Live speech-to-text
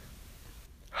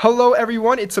Hello,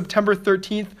 everyone. It's September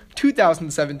 13th,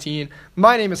 2017.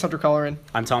 My name is Hunter Colleran.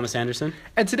 I'm Thomas Anderson.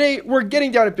 And today we're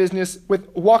getting down to business with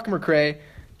Walker McCray.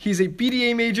 He's a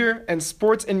BDA major and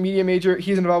sports and media major.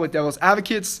 He's involved with Devil's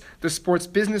Advocates, the Sports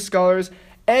Business Scholars,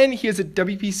 and he is a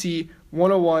WPC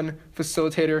 101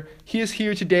 facilitator. He is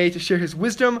here today to share his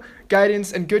wisdom,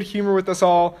 guidance, and good humor with us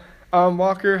all.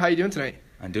 Walker, how you doing tonight?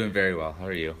 I'm doing very well. How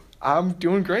are you? I'm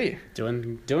doing great.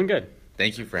 Doing good.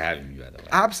 Thank you for having me, by the way.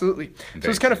 Absolutely. So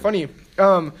it's kind of funny.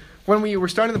 When we were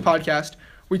starting the podcast,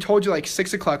 we told you like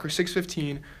 6 o'clock or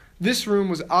 6:15. This room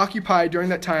was occupied during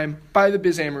that time by the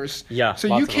Bizamers. Yeah.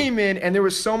 So you came in, and there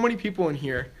was so many people in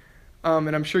here.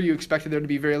 And I'm sure you expected there to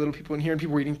be very little people in here, and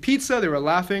people were eating pizza. They were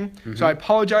laughing. Mm-hmm. So I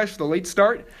apologize for the late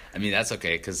start. I mean, that's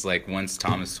okay, because like once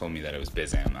Thomas told me that it was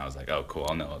Bizam, I was like, oh, cool,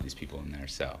 I'll know all these people in there.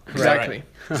 So Exactly. Right.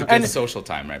 It was a good social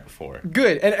time right before.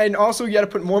 Good. And also, you got to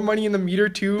put more money in the meter,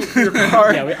 too, for your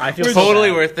car. Yeah, I feel totally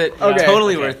so worth it. Okay.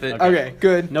 Totally worth it. Okay,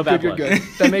 good. No bad good. blood.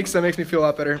 That makes me feel a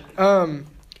lot better.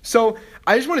 So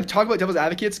I just want to talk about Devil's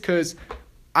Advocates because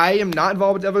I am not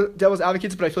involved with Devil's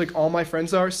Advocates, but I feel like all my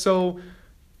friends are. So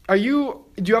do you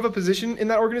have a position in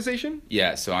that organization?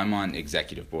 Yeah, so I'm on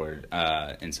executive board,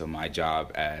 and so my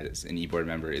job as an e-board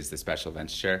member is the special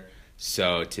events chair.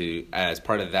 So as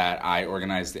part of that, I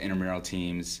organize the intramural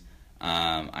teams.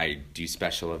 I do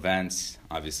special events,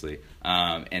 obviously,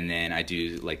 and then I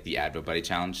do like the Advo Buddy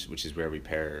Challenge, which is where we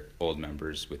pair old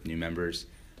members with new members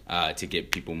to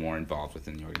get people more involved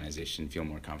within the organization, feel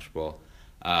more comfortable.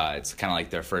 It's kind of like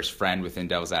their first friend within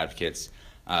Devil's Advocates.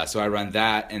 So I run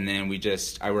that, and then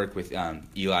I work with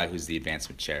Eli, who's the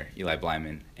advancement chair, Eli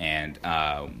Blyman, and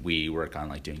we work on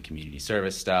like doing community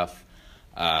service stuff,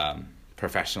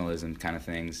 professionalism kind of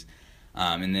things,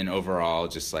 and then overall,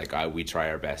 just like we try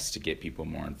our best to get people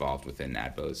more involved within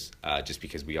ADVOs, just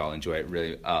because we all enjoy it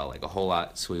really like a whole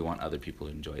lot, so we want other people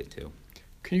to enjoy it too.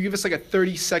 Can you give us like a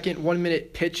 30-second,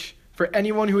 1-minute pitch for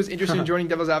anyone who is interested in joining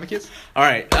Devil's Advocates? All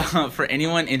right, for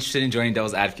anyone interested in joining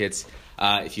Devil's Advocates,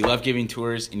 if you love giving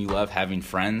tours and you love having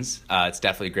friends, it's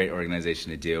definitely a great organization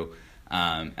to do.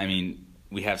 I mean,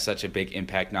 we have such a big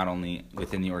impact not only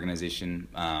within the organization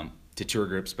to tour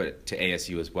groups, but to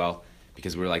ASU as well,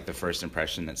 because we're like the first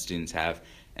impression that students have.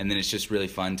 And then it's just really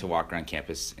fun to walk around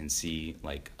campus and see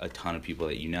like a ton of people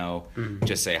that you know,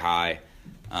 just say hi,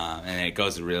 and it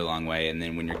goes a really long way. And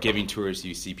then when you're giving tours,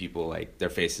 you see people like their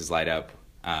faces light up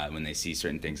when they see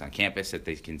certain things on campus that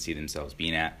they can see themselves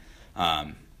being at.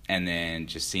 And then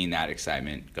just seeing that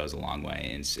excitement goes a long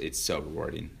way, and it's so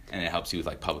rewarding. And it helps you with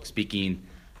like public speaking,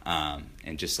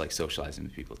 and just like socializing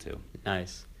with people too.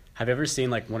 Nice. Have you ever seen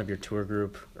like one of your tour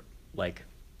group, like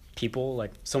people,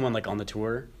 like someone like on the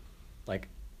tour, like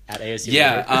at ASU?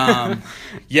 Yeah,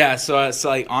 yeah. So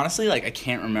like honestly, like I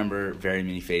can't remember very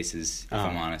many faces if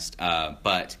I'm honest.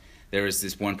 But there was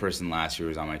this one person last year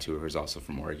who was on my tour who was also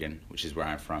from Oregon, which is where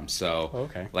I'm from. So,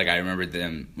 like, I remembered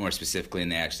them more specifically,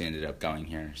 and they actually ended up going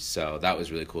here. So that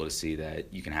was really cool to see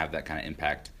that you can have that kind of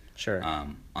impact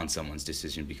on someone's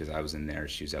decision, because I was in their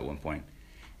shoes at one point,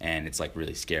 and it's, like,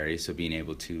 really scary. So being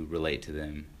able to relate to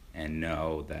them and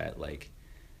know that, like,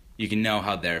 you can know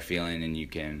how they're feeling, and you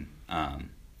can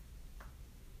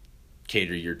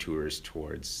cater your tours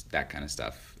towards that kind of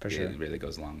stuff. For sure. It really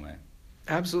goes a long way.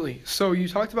 Absolutely. So you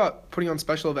talked about putting on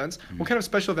special events. Mm-hmm. What kind of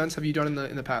special events have you done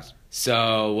in the past?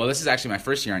 So, well, this is actually my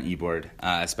first year on eBoard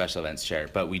as special events chair,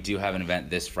 but we do have an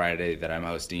event this Friday that I'm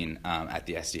hosting at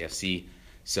the SDFC.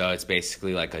 So it's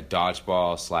basically like a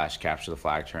dodgeball / capture the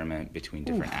flag tournament between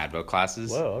different ADVO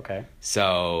classes. Whoa, okay.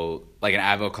 So like an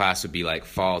ADVO class would be like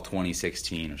fall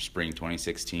 2016 or spring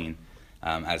 2016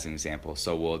 as an example.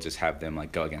 So we'll just have them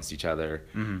like go against each other.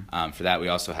 Mm-hmm. For that, we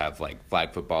also have like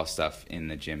flag football stuff in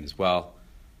the gym as well.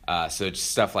 So just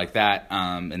stuff like that.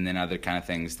 And then other kind of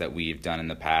things that we've done in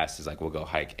the past is like we'll go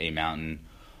hike a mountain,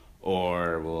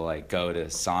 or we'll like go to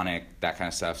Sonic, that kind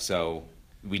of stuff. So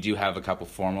we do have a couple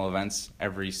formal events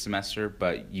every semester,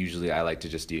 but usually I like to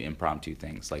just do impromptu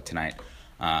things. Like tonight,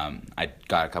 I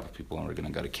got a couple people and we're going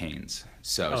to go to Canes.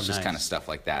 So it's just kind of stuff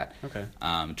like that. Okay.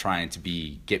 Trying to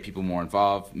get people more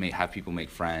involved, have people make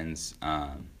friends,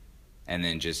 and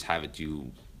then just have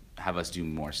us do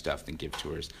more stuff than give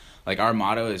tours. Like our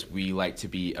motto is we like to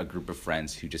be a group of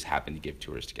friends who just happen to give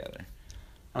tours together.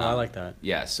 Oh, I like that.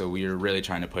 Yeah, so we are really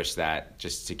trying to push that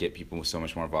just to get people so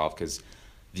much more involved, because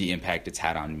the impact it's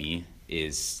had on me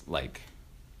is like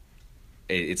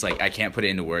it's like I can't put it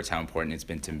into words how important it's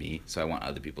been to me. So I want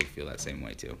other people to feel that same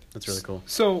way too. That's really cool.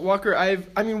 So Walker,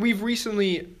 we've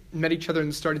recently met each other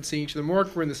and started seeing each other more.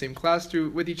 We're in the same class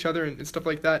with each other and stuff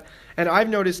like that. And I've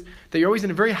noticed that you're always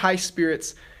in very high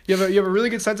spirits. You have a really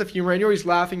good sense of humor, and you're always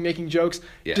laughing, making jokes.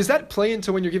 Yeah. Does that play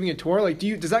into when you're giving a tour? Like,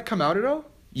 does that come out at all?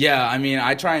 Yeah, I mean,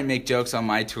 I try and make jokes on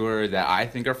my tour that I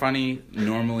think are funny.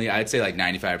 Normally, I'd say like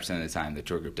 95% of the time, the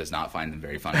tour group does not find them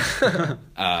very funny.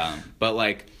 But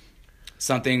like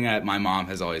something that my mom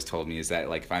has always told me is that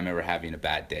like if I'm ever having a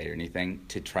bad day or anything,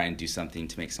 to try and do something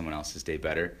to make someone else's day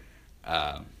better.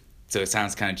 So it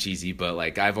sounds kind of cheesy, but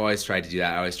like I've always tried to do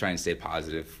that. I always try and stay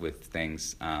positive with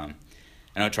things.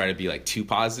 I don't try to be like too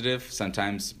positive.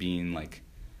 Sometimes being like,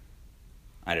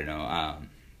 I don't know,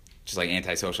 just like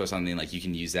antisocial or something, like you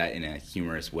can use that in a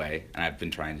humorous way. And I've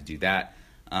been trying to do that.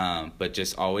 But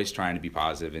just always trying to be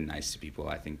positive and nice to people,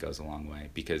 I think goes a long way,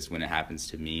 because when it happens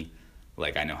to me,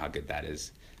 like I know how good that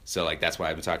is. So like that's why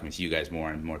I've been talking with you guys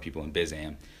more and more people in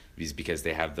BizAm, is because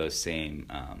they have those same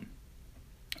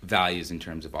values in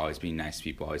terms of always being nice to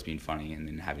people, always being funny, and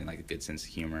then having like a good sense of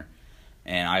humor.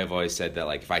 And I've always said that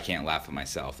like if I can't laugh at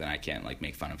myself, then I can't like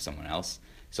make fun of someone else.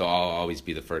 So I'll always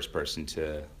be the first person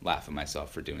to laugh at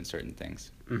myself for doing certain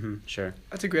things. Mm-hmm, sure.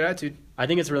 That's a great attitude. I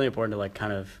think it's really important to like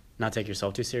kind of not take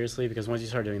yourself too seriously, because once you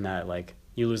start doing that, like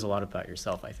you lose a lot about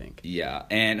yourself, I think. Yeah,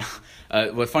 and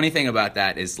the funny thing about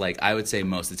that is like I would say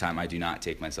most of the time I do not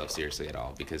take myself seriously at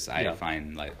all, because I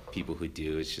find like people who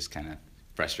do, it's just kind of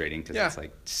frustrating, because it's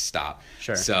like stop.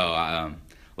 Sure. So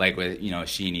like with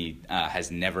Sheeny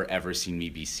has never ever seen me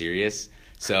be serious.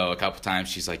 So a couple times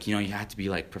she's like, you have to be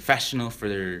like professional for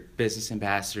their business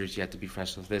ambassadors. You have to be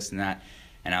professional with this and that.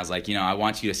 And I was like, I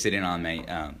want you to sit in on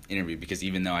my interview, because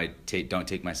even though I don't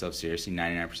take myself seriously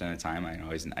 99% of the time,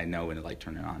 I know when to like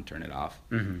turn it on, turn it off.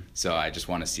 Mm-hmm. So I just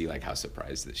want to see like how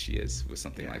surprised that she is with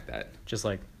something like that. Just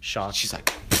like shocked. She's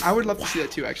like, I would love to see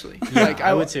that too, actually. Yeah, like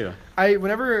I would too.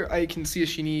 Whenever I can see a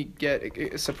Sheeny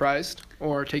get surprised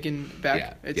or taken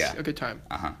back, it's a good time.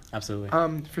 Absolutely.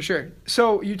 For sure.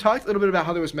 So you talked a little bit about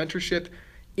how there was mentorship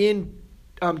in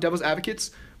Devil's Advocates.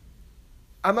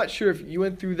 I'm not sure if you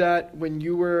went through that when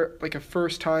you were like a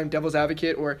first-time Devil's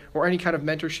Advocate or any kind of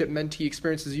mentorship, mentee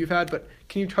experiences you've had, but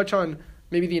can you touch on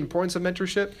maybe the importance of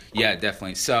mentorship? Yeah,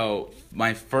 definitely. So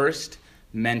my first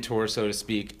mentor, so to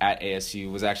speak, at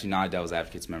ASU was actually not a Devil's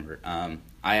Advocates member.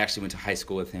 I actually went to high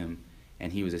school with him,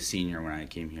 and he was a senior when I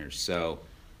came here. So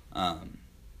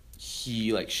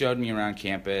he like showed me around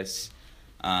campus,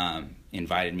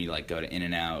 invited me to like go to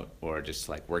In-N-Out or just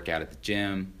like work out at the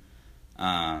gym.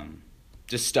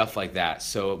 Just stuff like that.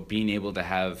 So being able to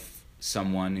have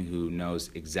someone who knows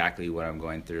exactly what I'm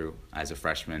going through as a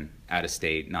freshman out of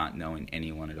state, not knowing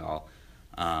anyone at all,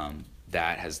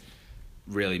 that has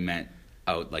really meant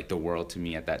like the world to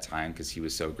me at that time, because he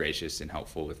was so gracious and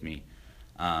helpful with me.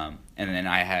 And then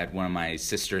I had one of my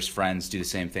sister's friends do the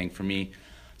same thing for me.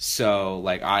 So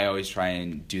like I always try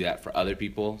and do that for other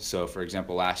people. So for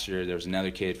example, last year there was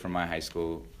another kid from my high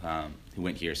school who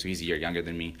went here. So he's a year younger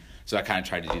than me. So I kind of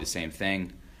tried to do the same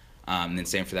thing. And then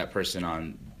same for that person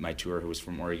on my tour who was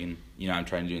from Oregon. I'm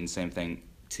trying to do the same thing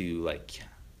to like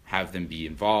have them be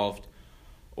involved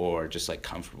or just like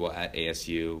comfortable at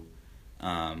ASU.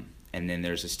 And then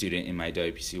there's a student in my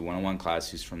WPC 101 class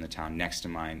who's from the town next to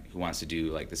mine who wants to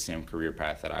do like the same career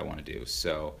path that I want to do.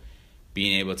 So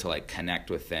being able to like connect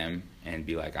with them and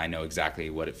be like, I know exactly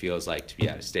what it feels like to be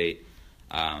out of state,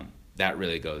 that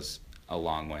really goes a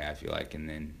long way, I feel like. And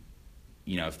then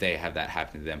if they have that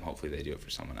happen to them, hopefully they do it for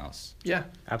someone else. Yeah.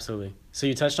 Absolutely. So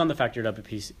you touched on the fact you're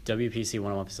WPC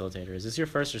 101 facilitator. Is this your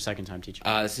first or second time teaching?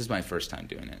 This is my first time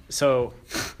doing it. So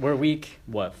we're week,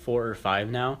 4 or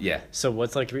 5 now? Yeah. So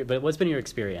what's been your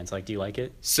experience? Like, do you like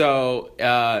it? So,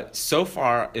 so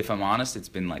far, if I'm honest, it's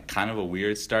been like kind of a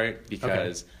weird start,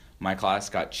 because my class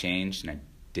got changed and I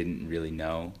didn't really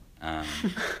know. But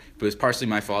it was partially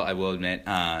my fault, I will admit.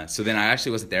 So then I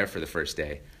actually wasn't there for the first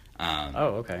day.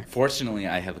 Okay. Fortunately,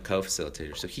 I have a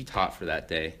co-facilitator, so he taught for that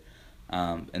day.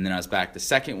 And then I was back the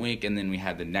second week, and then we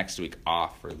had the next week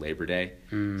off for Labor Day.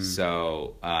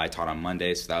 So I taught on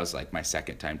Monday, so that was like my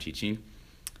second time teaching.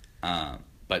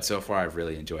 But so far, I've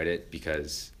really enjoyed it,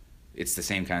 because it's the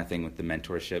same kind of thing with the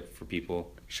mentorship for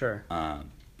people. Sure.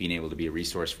 Being able to be a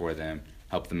resource for them,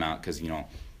 help them out, because,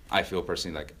 I feel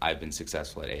personally like I've been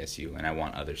successful at ASU, and I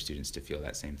want other students to feel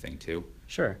that same thing too.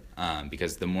 Sure.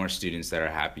 Because the more students that are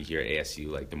happy here at ASU,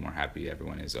 like the more happy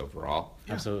everyone is overall.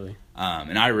 Yeah. Absolutely.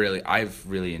 And I've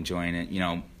really enjoying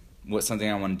it. What's something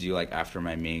I want to do like after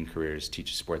my main career is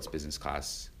teach a sports business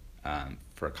class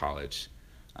for college.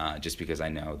 just because I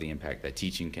know the impact that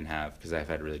teaching can have, because I've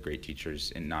had really great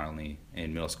teachers, in not only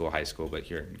in middle school, high school, but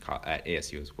here at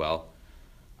ASU as well.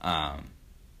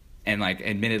 And like,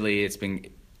 admittedly, it's been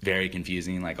very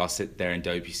confusing. Like, I'll sit there in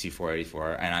WPC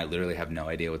 484 and I literally have no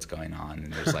idea what's going on,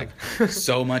 and there's like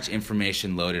so much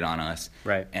information loaded on us,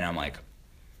 Right. and I'm like,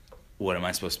 what am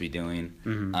I supposed to be doing?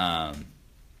 Mm-hmm.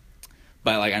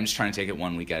 But like, I'm just trying to take it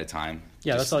 1 week at a time.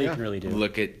 Yeah, Just that's all you can really do.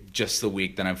 look at just the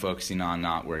week that I'm focusing on,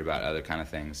 not worry about other kind of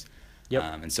things. Yep.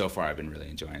 And so far, I've been really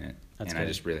enjoying it. That's and I good.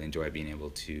 just really enjoy being able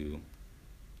to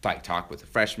like talk with the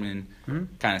freshmen.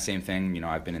 Mm-hmm. Kind of same thing. You know,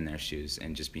 I've been in their shoes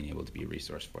and just being able to be a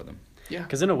resource for them. Yeah.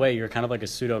 Because in a way, you're kind of like a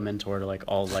pseudo mentor to like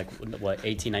all like what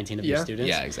 18, 19 of your Yeah. students.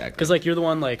 Yeah, exactly. Because like you're the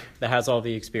one like that has all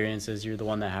the experiences. You're the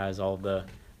one that has all the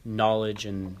knowledge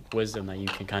and wisdom that you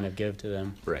can kind of give to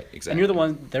them. Right, exactly. And you're the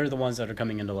one. They're the ones that are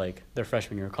coming into like their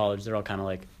freshman year of college. They're all kind of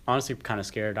like honestly kind of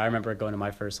scared. I remember going to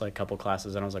my first like couple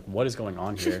classes and I was like, what is going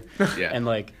on here? Yeah. And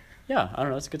like, yeah, I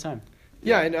don't know. It's a good time.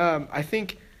 Yeah, and I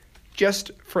think just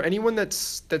for anyone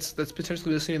that's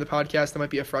potentially listening to the podcast that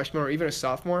might be a freshman or even a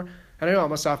sophomore, and I know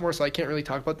I'm a sophomore, so I can't really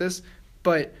talk about this,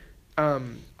 but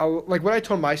like what I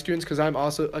told my students, because I'm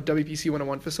also a WPC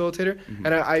 101 facilitator, Mm-hmm.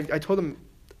 and I told them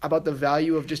about the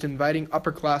value of just inviting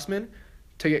upperclassmen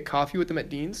to get coffee with them at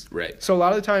Dean's. Right. So a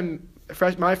lot of the time,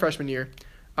 my freshman year,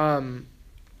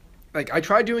 like I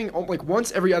tried doing like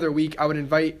once every other week, I would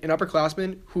invite an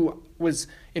upperclassman who was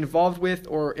involved with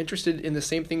or interested in the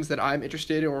same things that I'm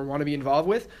interested or want to be involved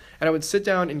with, and I would sit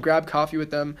down and grab coffee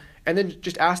with them and then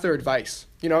just ask their advice.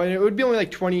 You know, and it would be only like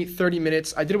 20, 30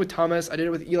 minutes. I did it with Thomas. I did it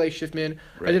with Eli Schiffman.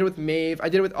 Right. I did it with Maeve. I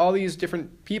did it with all these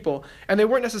different people. And they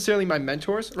weren't necessarily my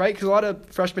mentors, right? Because a lot of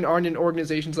freshmen aren't in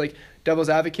organizations like Devil's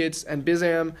Advocates and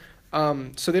BizAm.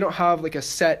 So they don't have like a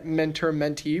set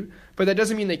mentor-mentee. But that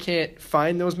doesn't mean they can't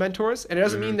find those mentors. And it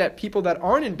doesn't mean that people that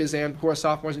aren't in BizAm, who are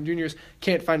sophomores and juniors,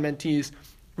 can't find mentees.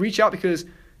 Reach out, because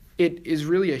it is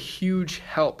really a huge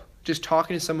help just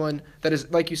talking to someone that is,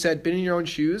 like you said, been in your own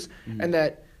shoes and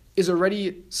that is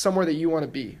already somewhere that you want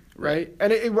to be, right?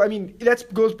 And I mean,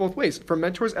 that goes both ways. For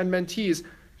mentors and mentees,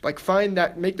 like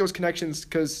make those connections,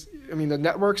 because, I mean, the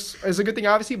networks is a good thing,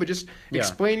 obviously, but just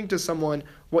explaining to someone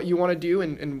what you want to do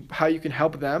and how you can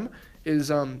help them is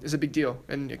a big deal.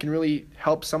 And it can really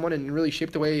help someone and really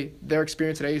shape the way their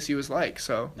experience at ASU is like,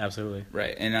 so. Absolutely.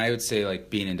 Right. And I would say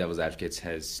like being in Devil's Advocates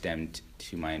has stemmed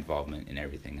to my involvement in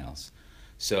everything else.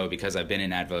 So because I've been in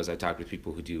ADVOs, I've talked with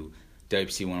people who do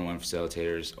WPC 101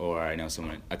 facilitators, or I know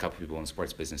a couple people in the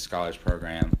Sports Business Scholars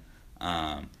Program.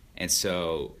 And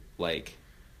so, like,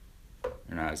 or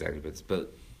not exactly,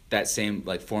 but that same,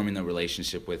 like, forming the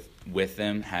relationship with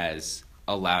them has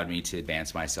allowed me to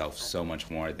advance myself so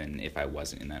much more than if I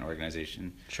wasn't in that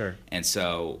organization. Sure. And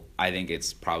so I think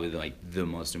it's probably, like, the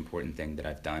most important thing that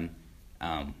I've done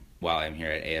while I'm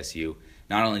here at ASU.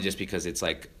 Not only just because it's,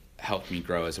 like, helped me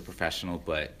grow as a professional,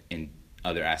 but in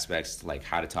other aspects, like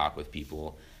how to talk with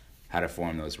people, how to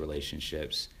form those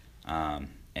relationships, and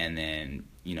then,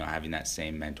 you know, having that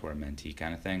same mentor-mentee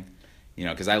kind of thing. You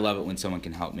know, because I love it when someone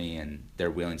can help me and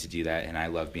they're willing to do that, and I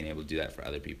love being able to do that for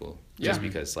other people. Just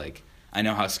because, like, I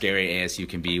know how scary ASU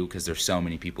can be because there's so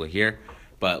many people here,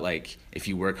 but, like, if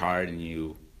you work hard and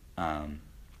you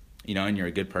know, and you're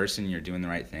a good person, you're doing the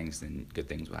right things, then good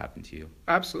things will happen to you.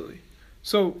 Absolutely.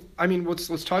 So, I mean,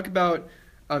 let's talk about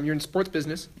you're in sports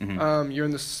business. Mm-hmm. You're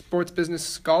in the Sports Business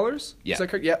Scholars. Yeah. Is that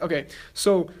correct? Yeah. Okay.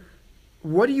 So,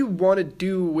 what do you want to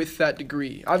do with that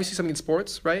degree? Obviously, something in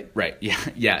sports, right? Right. Yeah.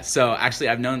 Yeah. So actually,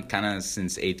 I've known kind of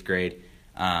since 8th grade.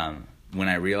 When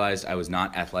I realized I was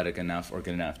not athletic enough or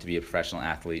good enough to be a professional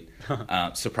athlete,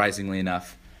 surprisingly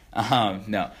enough,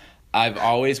 no, I've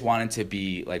always wanted to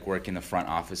be like work in the front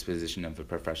office position of a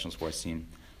professional sports team,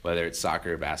 whether it's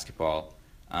soccer or basketball.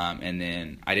 And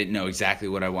then I didn't know exactly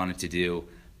what I wanted to do,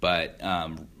 but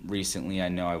recently I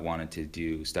know I wanted to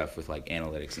do stuff with like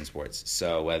analytics in sports.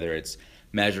 So whether it's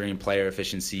measuring player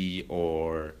efficiency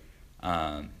or,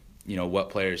 you know, what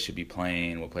players should be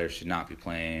playing, what players should not be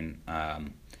playing,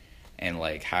 and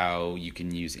like how you can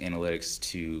use analytics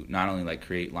to not only like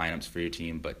create lineups for your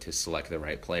team, but to select the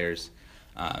right players.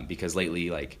 Because lately,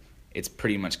 like, it's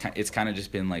pretty much, it's kind of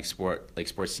just been like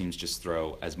sports teams just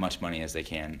throw as much money as they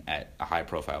can at a high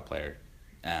profile player.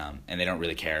 And they don't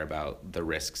really care about the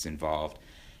risks involved.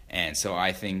 And so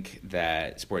I think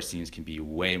that sports teams can be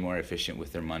way more efficient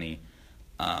with their money.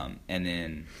 And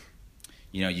then,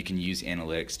 you know, you can use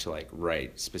analytics to like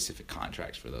write specific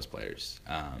contracts for those players.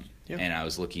 And I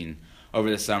was looking over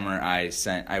the summer,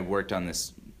 I worked on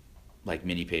this like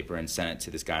mini paper and sent it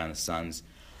to this guy on the Suns,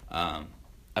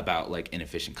 about like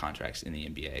inefficient contracts in the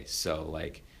NBA. So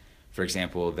like, for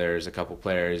example, there's a couple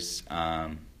players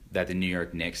that the New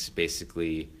York Knicks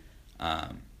basically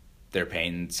they're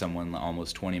paying someone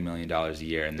almost $20 million a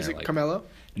year, and Is they're it like, Carmelo?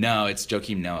 no, it's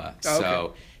Joakim Noah. Oh, okay.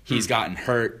 So he's gotten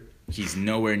hurt. He's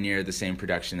nowhere near the same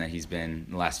production that he's been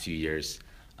in the last few years,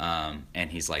 and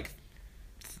he's like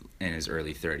in his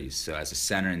early 30s. So as a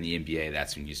center in the NBA,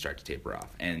 that's when you start to taper off.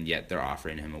 And yet they're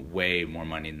offering him way more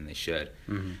money than they should.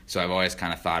 Mm-hmm. So I've always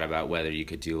kind of thought about whether you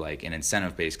could do like an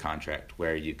incentive-based contract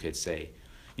where you could say,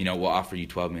 you know, we'll offer you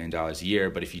 $12 million a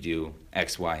year, but if you do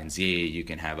X, Y, and Z, you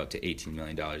can have up to $18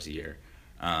 million a year.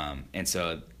 And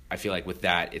so I feel like with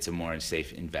that, it's a more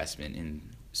safe investment in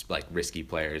like risky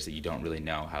players that you don't really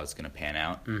know how it's going to pan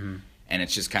out. Mm-hmm. And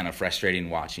it's just kind of frustrating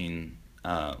watching,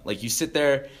 like you sit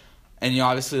there and you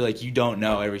obviously like you don't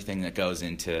know everything that goes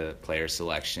into player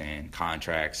selection,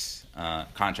 contracts,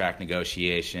 contract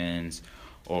negotiations,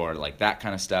 or like that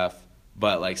kind of stuff.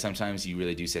 But like sometimes you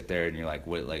really do sit there and you're like,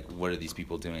 what are these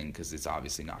people doing? Because it's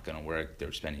obviously not going to work.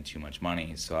 They're spending too much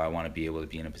money. So I want to be able to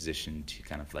be in a position to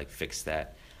kind of like fix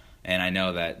that. And I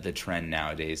know that the trend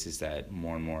nowadays is that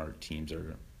more and more teams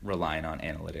are relying on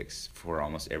analytics for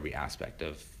almost every aspect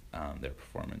of their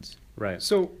performance. Right.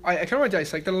 So I kind of want to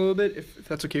dissect that a little bit, if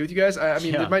that's okay with you guys. I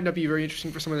mean, Yeah. it might not be very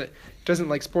interesting for someone that doesn't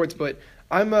like sports, but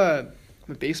I'm a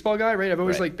baseball guy, right? I've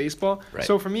always Right. liked baseball. Right.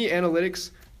 So for me,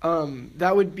 analytics,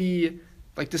 that would be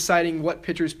like deciding what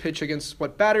pitchers pitch against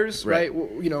what batters, Right.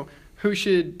 right? You know, who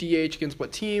should DH against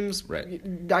what teams,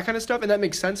 Right. that kind of stuff. And that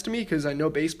makes sense to me because I know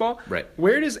baseball. Right.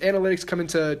 Where does analytics come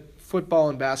into football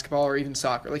and basketball or even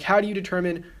soccer? Like, how do you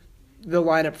determine the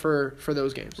lineup for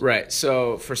those games? Right.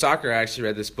 So for soccer, I actually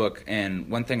read this book, and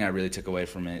one thing I really took away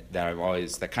from it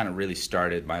that kind of really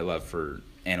started my love for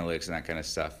analytics and that kind of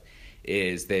stuff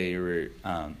is there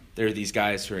are these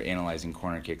guys who are analyzing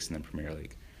corner kicks in the Premier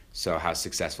League, so how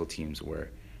successful teams were,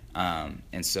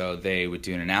 and so they would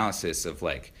do an analysis of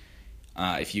like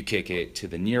if you kick it to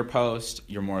the near post,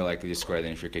 you're more likely to score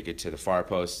than if you kick it to the far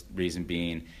post. Reason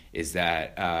being is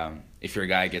that if your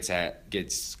guy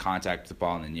gets contact with the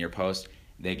ball in the near post,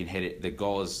 they can hit it. The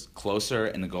goal is closer,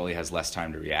 and the goalie has less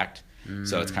time to react.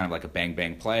 So it's kind of like a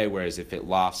bang-bang play, whereas if it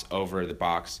lofts over the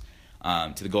box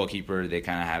to the goalkeeper, they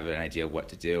kind of have an idea of what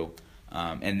to do.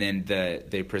 And then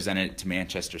they presented it to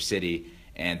Manchester City,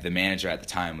 and the manager at the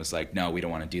time was like, no, we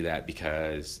don't want to do that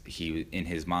because in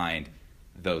his mind,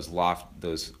 those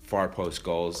far post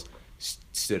goals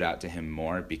stood out to him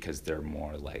more because they're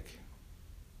more like,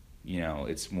 you know,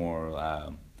 it's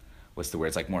more, what's the word?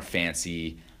 It's like more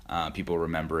fancy. People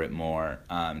remember it more.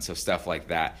 So stuff like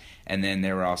that. And then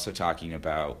they were also talking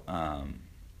about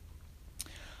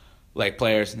like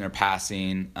players and their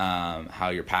passing, how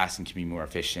your passing can be more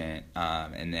efficient,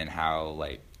 and then how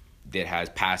like it has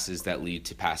passes that lead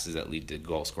to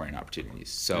goal scoring opportunities.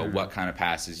 So what kind of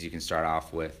passes you can start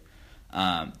off with.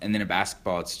 And then in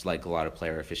basketball, it's like a lot of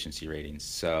player efficiency ratings.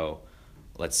 So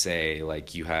let's say like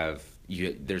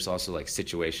there's also like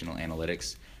situational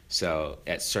analytics. So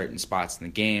at certain spots in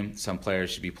the game, some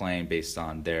players should be playing based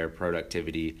on their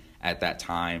productivity at that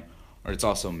time, or it's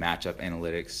also matchup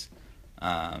analytics.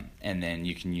 And then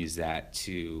you can use that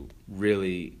to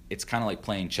really, it's kind of like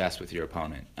playing chess with your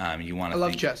opponent. I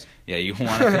love chess. Yeah, you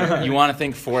want to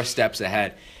think 4 steps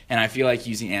ahead. And I feel like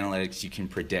using analytics, you can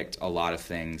predict a lot of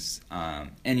things.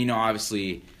 And, you know,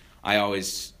 obviously, I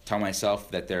always tell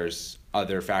myself that there's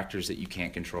other factors that you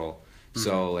can't control. Mm-hmm.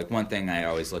 So, like, one thing I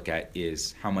always look at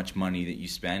is how much money that you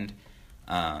spend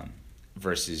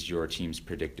versus your team's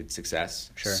predicted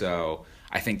success. Sure. So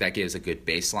I think that gives a good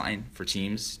baseline for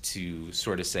teams to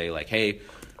sort of say, like, hey,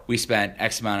 we spent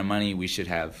X amount of money, we should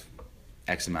have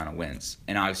X amount of wins.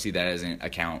 And obviously that doesn't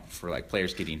account for, like,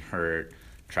 players getting hurt,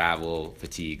 travel,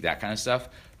 fatigue, that kind of stuff.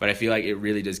 But I feel like it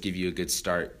really does give you a good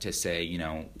start to say, you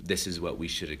know, this is what we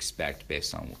should expect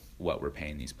based on what we're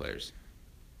paying these players.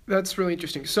 That's really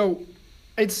interesting. So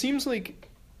it seems like...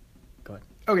 Go ahead.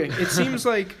 Okay, it seems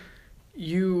like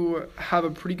you have a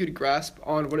pretty good grasp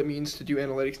on what it means to do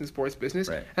analytics in the sports business.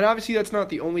 Right. And obviously that's not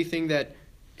the only thing that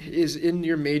is in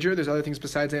your major. There's other things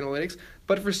besides analytics.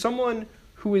 But for someone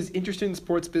who is interested in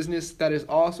sports business that is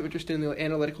also interested in the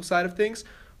analytical side of things,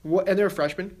 and they're a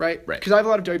freshman, right? Right. Because I have a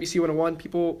lot of WBC 101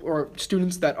 people or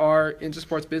students that are into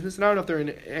sports business, and I don't know if they're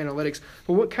in analytics,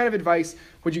 but what kind of advice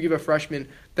would you give a freshman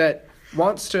that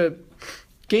wants to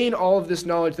gain all of this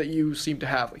knowledge that you seem to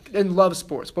have, like, and love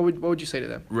sports? What would you say to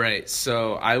them? Right.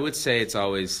 So I would say it's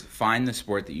always find the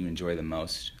sport that you enjoy the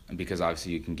most, because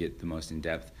obviously you can get the most in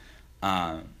depth.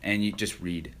 And you just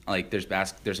read. Like there's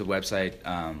a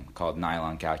website called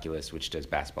Nylon Calculus, which does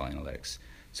basketball analytics.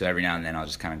 So every now and then I'll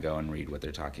just kind of go and read what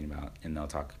they're talking about, and they'll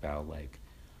talk about like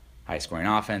high scoring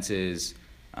offenses,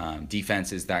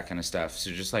 defenses, that kind of stuff.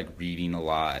 So just like reading a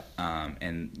lot,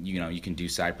 and you can do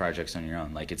side projects on your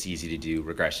own. Like it's easy to do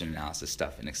regression analysis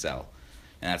stuff in Excel,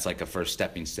 and that's like a first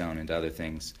stepping stone into other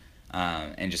things.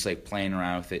 And just like playing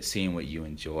around with it, seeing what you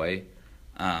enjoy.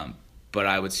 But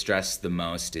I would stress the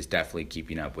most is definitely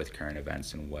keeping up with current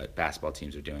events and what basketball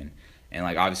teams are doing. And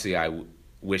like obviously I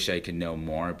wish I could know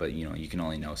more, but you can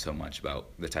only know so much about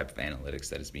the type of analytics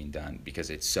that is being done because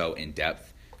it's so in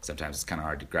depth. Sometimes it's kind of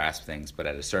hard to grasp things, but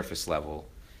at a surface level,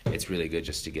 it's really good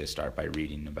just to get a start by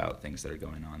reading about things that are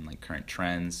going on, like current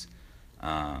trends,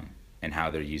 and how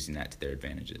they're using that to their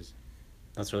advantages.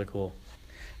 That's really cool.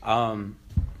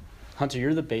 Hunter,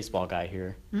 you're the baseball guy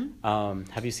here.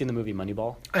 Mm-hmm. Have you seen the movie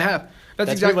Moneyball? I have.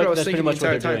 That's exactly what I was that's thinking pretty much the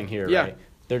what entire they're time. doing here, Yeah. right?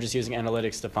 They're just using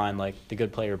analytics to find like the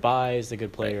good player buys, the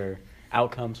good player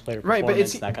outcomes, player Right,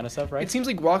 performance, but that kind of stuff, right? It seems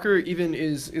like Walker even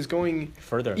is going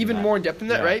Further than even that. more in depth than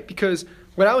that, Yeah. right? Because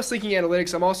when I was thinking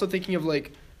analytics, I'm also thinking of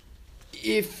like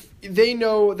if they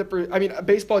know that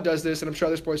baseball does this, and I'm sure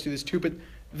other sports do this too, but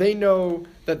they know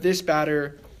that this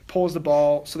batter pulls the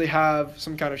ball, so they have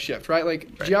some kind of shift, right? Like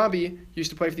Giambi used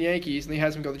to play for the Yankees, and they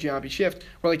had him go the Giambi shift,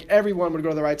 where like everyone would go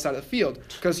to the right side of the field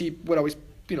because he would always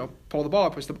pull the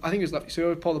ball. I think he was lefty, so he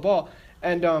would pull the ball,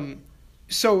 and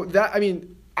so that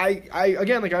I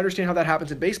again, like I understand how that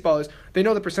happens in baseball is they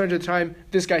know the percentage of the time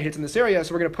this guy hits in this area,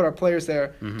 so we're going to put our players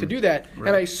there to do that. Right.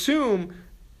 And I assume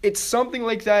it's something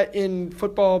like that in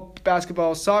football,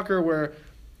 basketball, soccer, where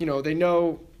they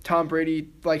know Tom Brady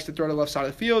likes to throw to the left side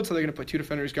of the field, so they're going to put two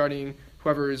defenders guarding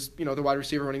whoever is the wide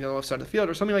receiver running down the left side of the field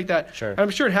or something like that. Sure. And I'm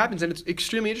sure it happens, and it's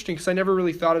extremely interesting because I never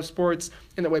really thought of sports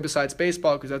in that way besides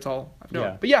baseball because that's all I've known.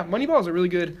 Yeah. But yeah, Moneyball is a really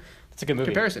good It's a good movie.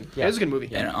 comparison. Yeah. It is a good movie.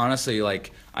 Yeah. And honestly,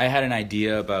 like I had an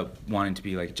idea about wanting to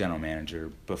be like a general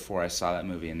manager before I saw that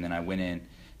movie, and then I went in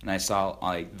and I saw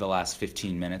like the last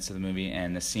 15 minutes of the movie,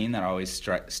 and the scene that always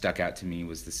stuck out to me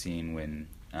was the scene when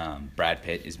Brad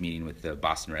Pitt is meeting with the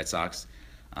Boston Red Sox,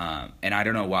 and I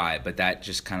don't know why, but that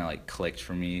just kind of like clicked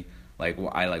for me. Like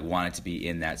I like wanted to be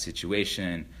in that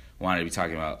situation, wanted to be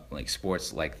talking about like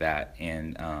sports like that,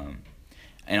 and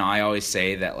I always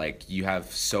say that like you have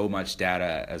so much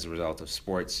data as a result of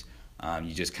sports.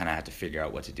 You just kind of have to figure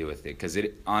out what to do with it because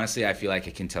honestly, I feel like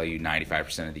it can tell you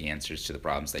 95% of the answers to the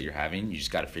problems that you're having. You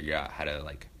just got to figure out how to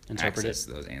like Interpret access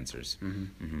those answers.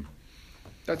 Mm-hmm.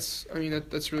 That's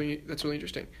really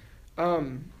interesting.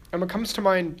 And what comes to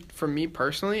mind for me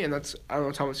personally, and that's I don't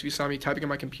know, Thomas, if you saw me typing on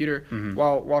my computer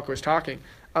while Walker was talking.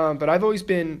 But I've always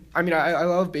been, I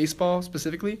love baseball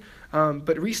specifically,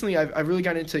 but recently I've really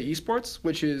gotten into esports,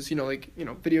 which is,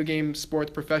 video game,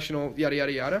 sports, professional, yada,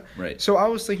 yada, yada. Right. So I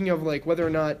was thinking of like whether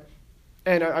or not,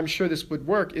 and I'm sure this would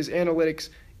work, is analytics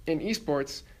in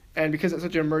esports, and because it's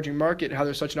such an emerging market, how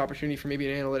there's such an opportunity for maybe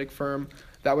an analytic firm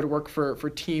that would work for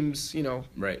teams,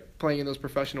 Right. playing in those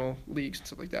professional leagues and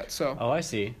stuff like that. So Oh, I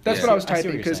see. that's Yeah. what I was I see what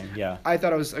typing you're because saying, yeah. I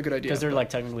thought it was a good idea. Because they're like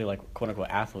technically like quote unquote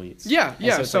athletes. Yeah, And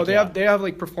yeah. it's So like, they have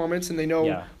like performance and they know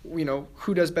Yeah.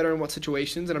 who does better in what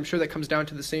situations, and I'm sure that comes down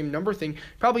to the same number thing.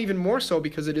 Probably even more so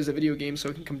because it is a video game, so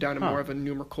it can come down to more of a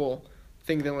numerical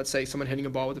thing than let's say someone hitting a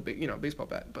ball with a big baseball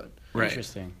bat. But Right.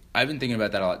 Interesting. I've been thinking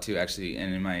about that a lot too, actually,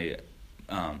 and in my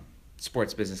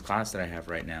sports business class that I have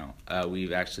right now,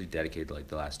 we've actually dedicated like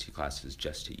the last 2 classes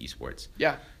just to esports.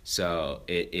 yeah, So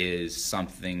it is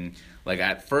something like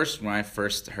at first when I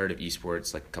first heard of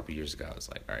esports like a couple years ago, I was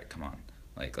like, all right, come on,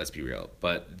 like let's be real.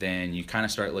 But then you kind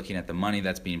of start looking at the money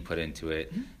that's being put into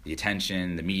it, the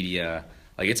attention, the media.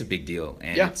 Like it's a big deal,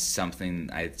 and it's something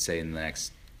I'd say in the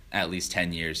next at least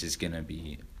 10 years is going to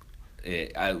be.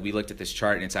 We looked at this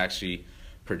chart, and it's actually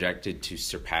projected to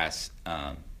surpass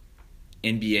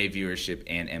NBA viewership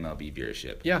and MLB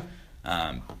viewership. yeah,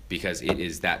 Because it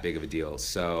is that big of a deal.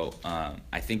 So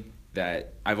I think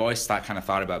that I've always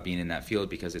thought about being in that field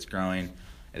because it's growing.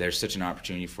 There's such an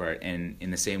opportunity for it. And in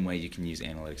the same way, you can use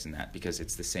analytics in that because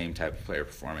it's the same type of player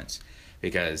performance.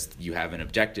 Because you have an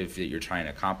objective that you're trying to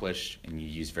accomplish, and you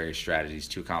use various strategies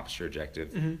to accomplish your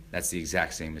objective. That's the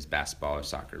exact same as basketball or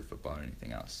soccer or football or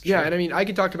anything else. yeah. And I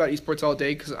can talk about esports all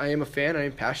day because I am a fan. I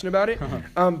am passionate about it.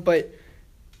 But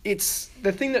it's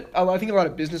the thing that I think a lot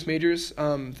of business majors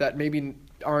that maybe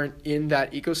aren't in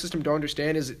that ecosystem don't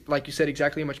understand is, like you said,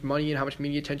 exactly how much money and how much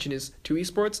media attention is to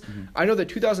esports. I know the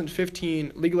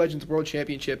 2015 League of Legends World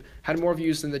Championship had more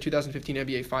views than the 2015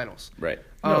 NBA Finals. Right.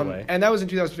 No way. And that was in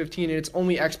 2015, and it's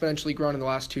only exponentially grown in the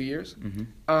last 2 years.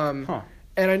 Huh.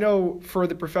 And I know for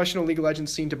the professional League of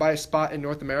Legends scene, to buy a spot in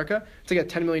North America, it's like a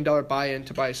 $10 million buy-in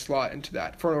to buy a slot into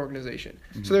that for an organization.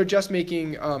 So they're just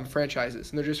making franchises,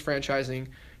 and they're just franchising.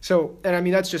 So,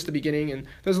 and that's just the beginning. And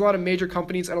there's a lot of major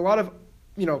companies and a lot of,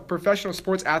 professional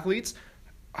sports athletes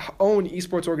own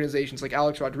esports organizations like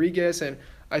Alex Rodriguez and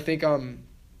I think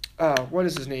what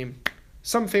is his name?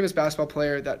 Some famous basketball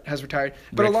player that has retired.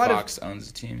 But Rick a lot Fox owns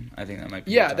a team. I think that might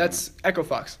be. yeah, that's Echo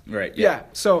Fox. right. Yeah.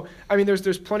 So I mean,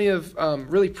 there's plenty of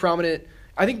really prominent.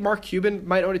 I think Mark Cuban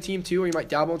might own a team too, or he might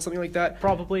dabble in something like that.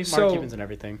 Probably Mark So- Cuban's and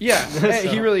everything. Yeah, So-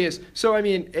 he really is. So I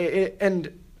mean,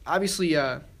 and obviously,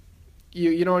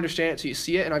 you don't understand it, so you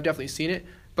see it, and I've definitely seen it.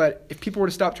 But if people were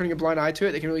to stop turning a blind eye to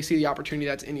it, they can really see the opportunity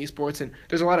that's in esports. And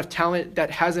there's a lot of talent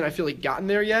that hasn't, I feel like, gotten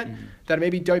there yet. That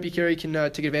maybe WPCarry can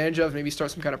take advantage of. Maybe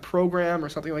start some kind of program or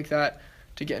something like that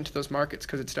to get into those markets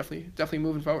because it's definitely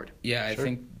moving forward. Yeah, I Sure.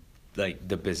 think like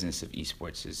the business of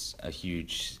esports is a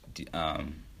huge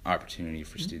opportunity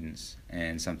for students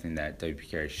and something that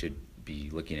WPCarry should be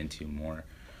looking into more,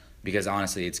 because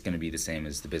honestly, it's going to be the same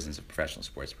as the business of professional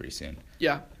sports pretty soon.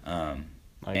 Yeah.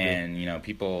 I agree. And you know,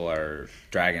 people are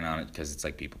dragging on it because it's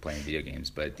like people playing video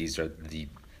games, but these are the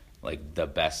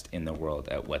best in the world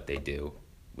at what they do,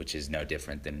 which is no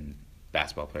different than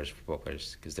basketball players, football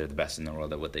players, because they're the best in the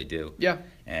world at what they do. Yeah.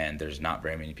 And there's not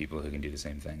very many people who can do the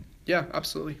same thing. Yeah.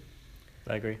 Absolutely.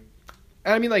 I agree.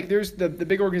 And I mean, like, there's the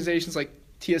big organizations like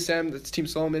TSM, that's Team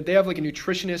Solomon. They have like a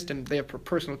nutritionist and they have a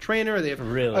personal trainer. They have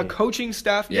Really? a coaching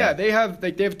staff. Yeah. Yeah.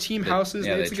 They have team houses.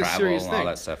 Yeah, they it's like travel a serious and thing. all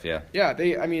that stuff. Yeah. Yeah, they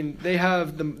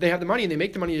have the money and they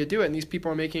make the money to do it, and these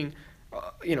people are making, a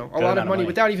Good lot amount of of money money.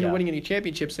 without even Yeah. winning any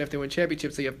championships. And if they win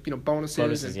championships, they have bonuses.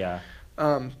 Bonuses, and, yeah.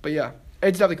 But yeah,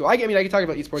 it's definitely cool. I mean, I can talk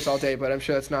about esports all day, but I'm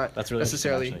sure that's not That's really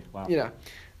necessarily. interesting, actually.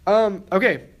 Wow.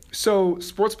 Okay, so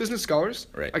sports business scholars.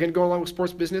 Right. I can go along with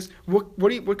sports business. What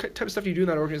type of stuff do you do in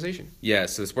that organization? Yeah,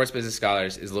 so the Sports Business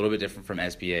Scholars is a little bit different from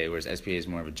SBA, whereas SBA is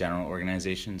more of a general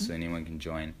organization, so anyone can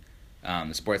join.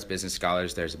 The Sports Business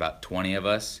Scholars, there's about 20 of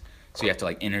us, so you have to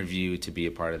like interview to be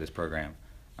a part of this program.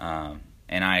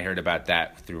 And I heard about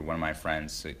that through one of my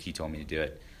friends, so he told me to do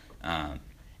it.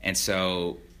 And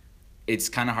so it's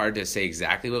kind of hard to say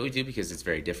exactly what we do because it's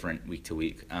very different week to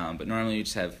week. But normally we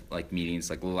just have like meetings,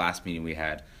 like the last meeting we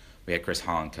had Chris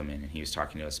Holland come in and he was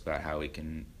talking to us about how we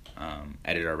can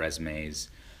edit our resumes,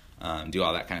 do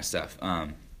all that kind of stuff.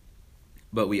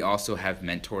 But we also have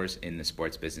mentors in the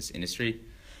sports business industry.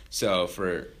 So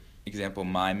for example,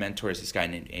 my mentor is this guy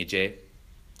named AJ,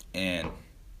 and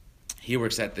he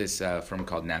works at this firm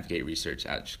called Navigate Research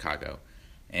out of Chicago.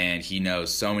 And he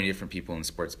knows so many different people in the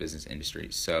sports business industry,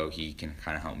 so he can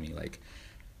kind of help me like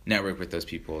network with those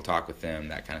people, talk with them,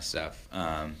 that kind of stuff.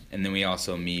 And then we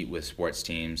also meet with sports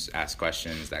teams, ask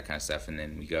questions, that kind of stuff, and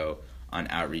then we go on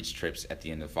outreach trips at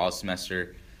the end of the fall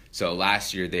semester. So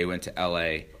last year they went to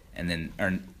LA,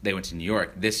 or they went to New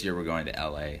York. This year we're going to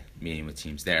LA, meeting with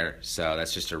teams there. So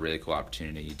that's just a really cool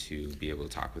opportunity to be able to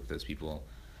talk with those people,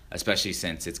 especially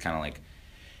since it's kind of like,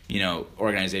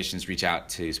 organizations reach out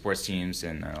to sports teams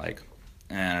and they're like,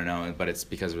 I don't know, but it's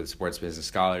because of the Sports Business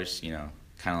Scholars,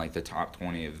 kind of like the top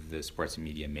 20 of the sports and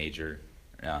media major.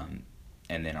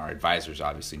 And then our advisors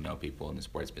obviously know people in the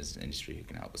sports business industry who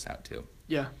can help us out too.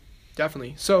 Yeah,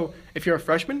 definitely. So if you're a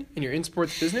freshman and you're in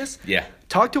sports business, Yeah.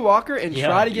 talk to Walker and Yeah.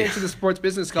 try to get into the sports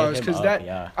business scholars him because up,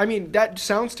 yeah. that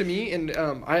sounds to me, and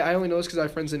I only know this because I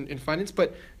have friends in finance,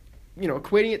 but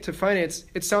equating it to finance,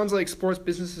 it sounds like Sports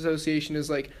Business Association is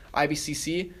like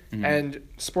IBCC and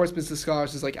Sports Business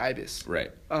Scholars is like IBIS.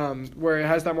 Right. Where it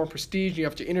has that more prestige, you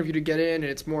have to interview to get in,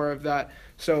 and it's more of that.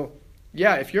 So,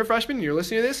 yeah, if you're a freshman and you're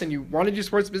listening to this and you want to do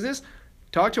sports business,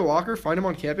 talk to Walker, find him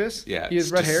on campus. Yeah. He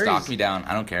has red just hair. Stalk He's- me down.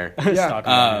 I don't care. Yeah. Stock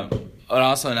market. But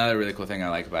also another really cool thing I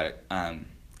like about it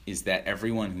is that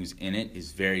everyone who's in it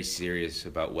is very serious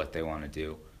about what they want to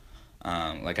do.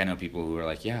 Like I know people who are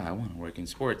like, yeah, I want to work in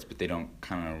sports, but they don't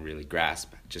kind of really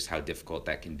grasp just how difficult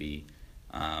that can be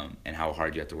and how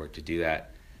hard you have to work to do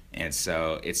that. And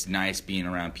so it's nice being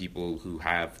around people who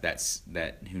have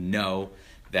who know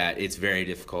that it's very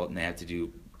difficult and they have to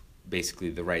do basically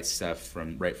the right stuff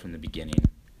right from the beginning.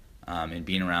 And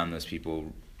being around those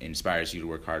people inspires you to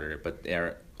work harder. But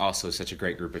they're also such a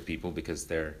great group of people because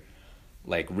they're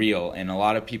like real. And a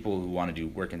lot of people who want to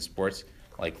work in sports,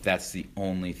 like that's the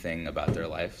only thing about their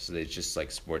life. So they just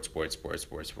like sports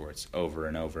over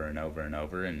and over and over and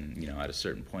over. And at a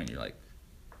certain point you're like,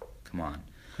 come on.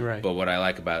 Right. But what I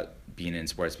like about being in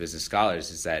Sports Business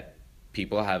Scholars is that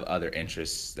people have other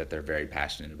interests that they're very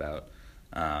passionate about.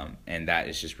 And that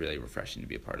is just really refreshing to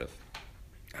be a part of.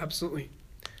 Absolutely.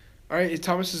 All right,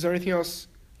 Thomas, is there anything else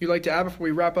you'd like to add before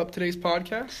we wrap up today's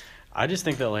podcast? I just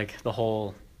think that like the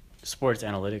whole sports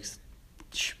analytics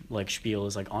spiel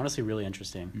is like honestly really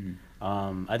interesting.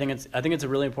 I think it's a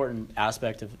really important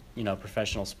aspect of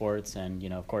professional sports and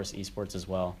of course esports as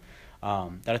well.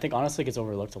 That I think honestly gets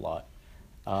overlooked a lot.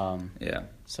 Yeah.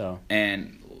 So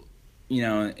And you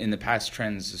know, in the past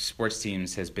trends of sports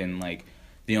teams has been like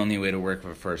the only way to work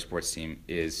for a sports team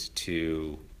is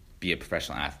to be a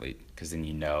professional athlete, because then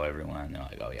you know everyone and they're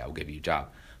like, oh yeah, we'll give you a job.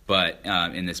 But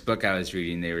in this book I was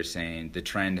reading, they were saying the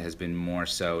trend has been more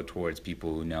so towards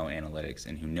people who know analytics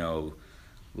and who know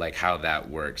like how that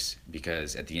works,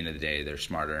 because at the end of the day they're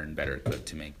smarter and better equipped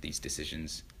to make these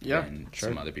decisions than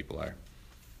some other people are.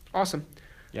 Awesome.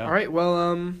 Yeah. All right.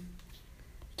 Well,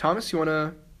 Thomas, you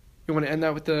wanna end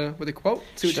that with a quote?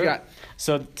 See what you got.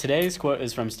 So today's quote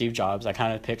is from Steve Jobs. I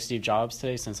kind of picked Steve Jobs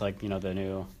today since, like, you know, the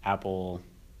new Apple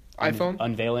iPhone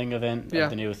unveiling event of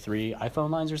the new 3 iPhone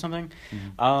lines or something.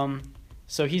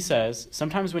 So he says,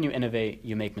 sometimes when you innovate,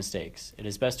 you make mistakes. It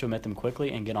is best to omit them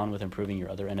quickly and get on with improving your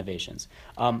other innovations.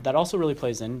 That also really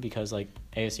plays in because, like,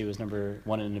 ASU was number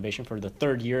 1 in innovation for the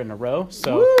 3rd year in a row.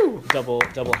 So double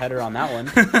header on that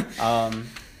one.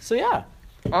 So yeah.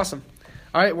 Awesome.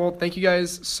 All right. Well, thank you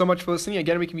guys so much for listening.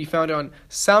 Again, we can be found on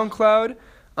SoundCloud,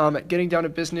 at Getting Down to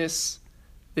Business,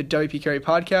 the WP Carey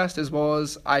podcast, as well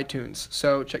as iTunes.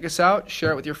 So check us out.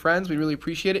 Share it with your friends. We really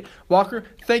appreciate it. Walker,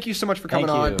 thank you so much for coming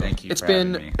on. Thank you. It's for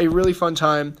been having me. a really fun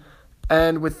time.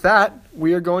 And with that,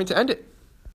 we are going to end it.